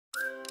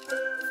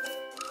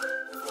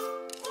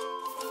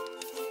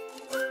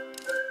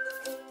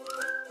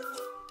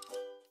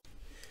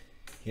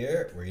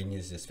Here, we're going to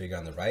use this figure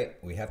on the right.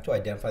 We have to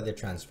identify the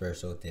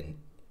transversal within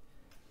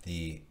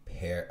the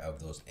pair of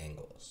those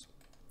angles.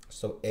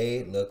 So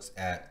A looks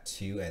at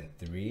 2 and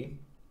 3.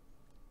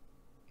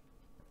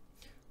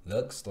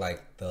 Looks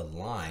like the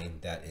line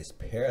that is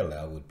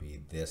parallel would be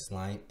this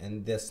line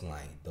and this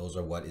line. Those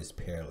are what is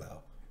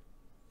parallel.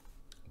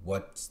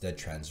 What's the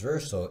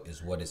transversal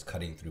is what is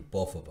cutting through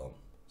both of them.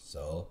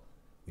 So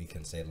we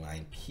can say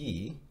line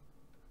P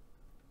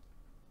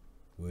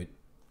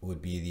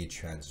would be the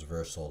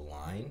transversal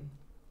line.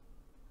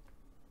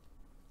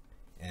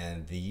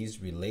 And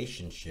these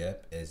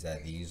relationship is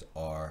that these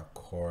are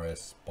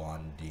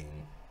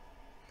corresponding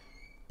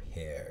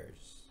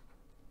pairs.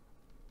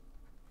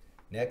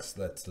 Next,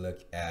 let's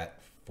look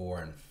at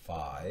 4 and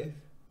 5.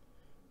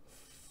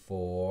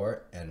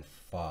 4 and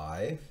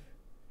 5.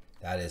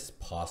 That is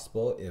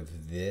possible if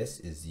this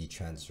is the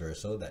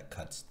transversal that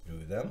cuts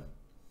through them.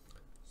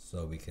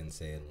 So we can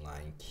say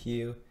line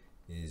Q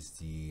is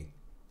the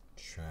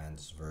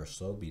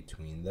transversal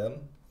between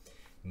them,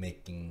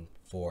 making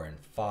 4 and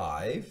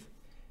 5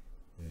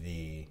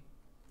 the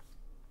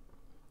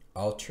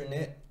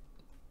alternate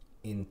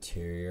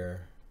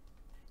interior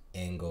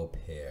angle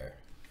pair.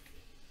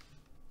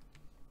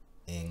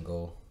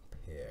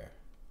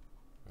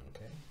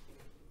 Okay.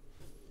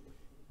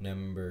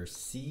 Number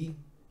C,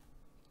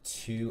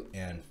 2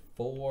 and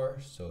 4.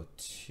 So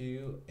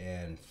 2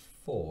 and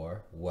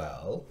 4,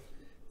 well,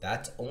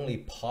 that's only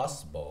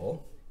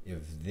possible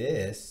if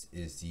this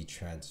is the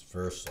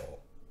transversal.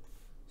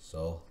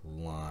 So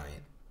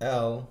line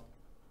L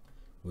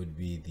would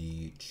be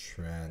the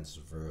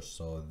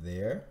transversal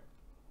there.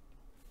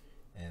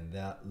 And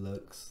that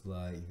looks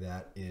like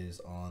that is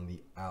on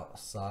the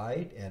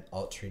outside and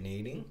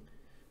alternating.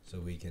 So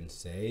we can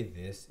say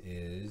this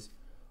is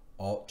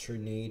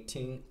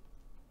alternating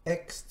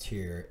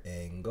exterior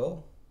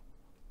angle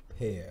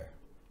pair.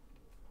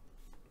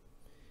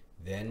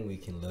 Then we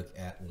can look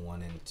at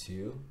 1 and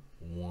 2.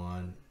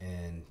 1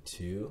 and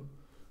 2.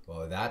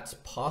 Well, that's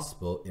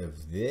possible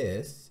if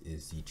this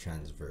is the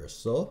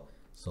transversal.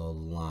 So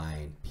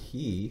line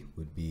P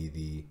would be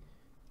the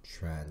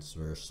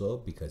transversal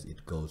because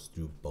it goes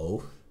through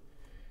both.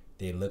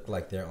 They look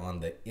like they're on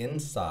the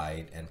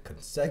inside and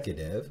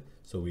consecutive,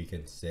 so we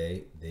can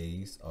say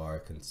these are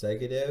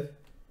consecutive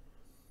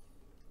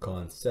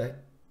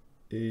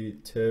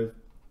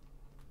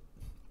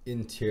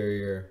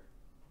interior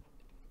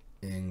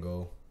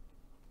angle